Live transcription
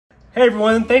Hey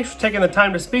everyone, thanks for taking the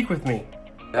time to speak with me.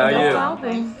 How are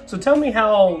you? So tell me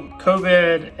how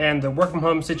COVID and the work from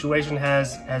home situation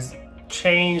has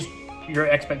changed your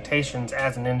expectations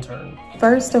as an intern.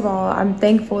 First of all, I'm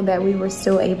thankful that we were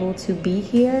still able to be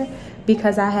here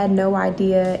because I had no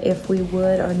idea if we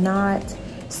would or not.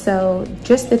 So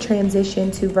just the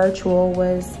transition to virtual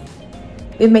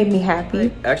it made me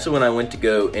happy. Actually, when I went to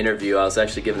go interview, I was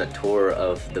actually given a tour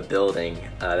of the building.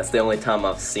 That's the only time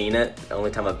I've seen it, the only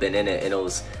time I've been in it, and it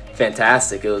was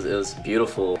fantastic. It was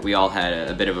beautiful. We all had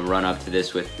a bit of a run up to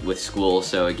this with school,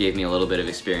 so it gave me a little bit of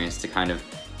experience to kind of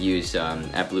use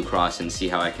at Blue Cross and see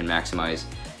how I can maximize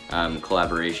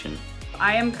collaboration.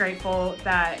 I am grateful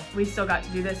that we still got to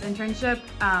do this internship.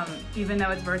 Even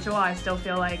though it's virtual, I still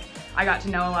feel like I got to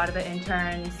know a lot of the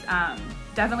interns.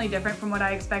 Definitely different from what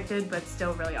I expected, but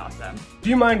still really awesome. Do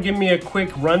you mind giving me a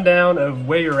quick rundown of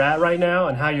where you're at right now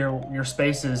and how your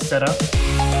space is set up?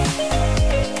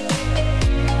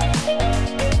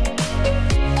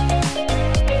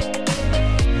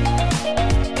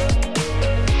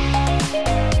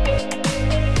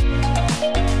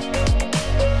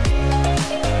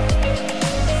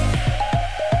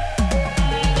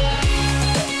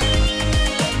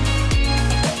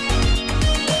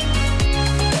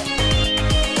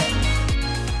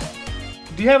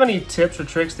 Do you have any tips or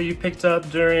tricks that you picked up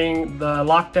during the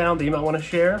lockdown that you might want to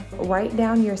share? Write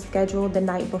down your schedule the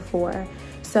night before.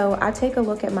 So I take a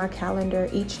look at my calendar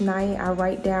each night. I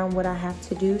write down what I have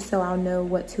to do so I'll know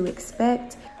what to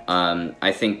expect.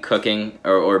 I think cooking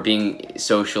or being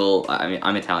social, I mean,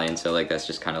 I'm Italian, so like that's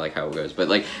just kind of like how it goes. But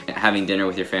like having dinner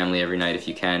with your family every night if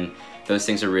you can, those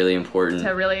things are really important. To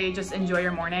really just enjoy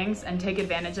your mornings and take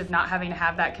advantage of not having to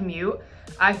have that commute.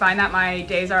 I find that my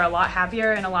days are a lot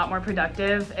happier and a lot more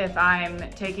productive if I'm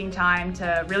taking time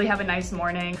to really have a nice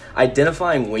morning.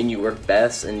 Identifying when you work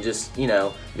best and just,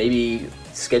 maybe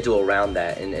schedule around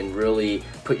that and really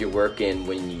put your work in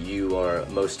when you are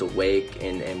most awake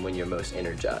and when you're most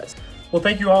energized. Well,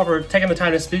 thank you all for taking the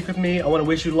time to speak with me. I want to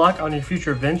wish you luck on your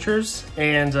future ventures,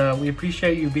 and we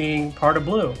appreciate you being part of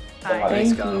Blue. Bye.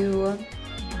 Thank you.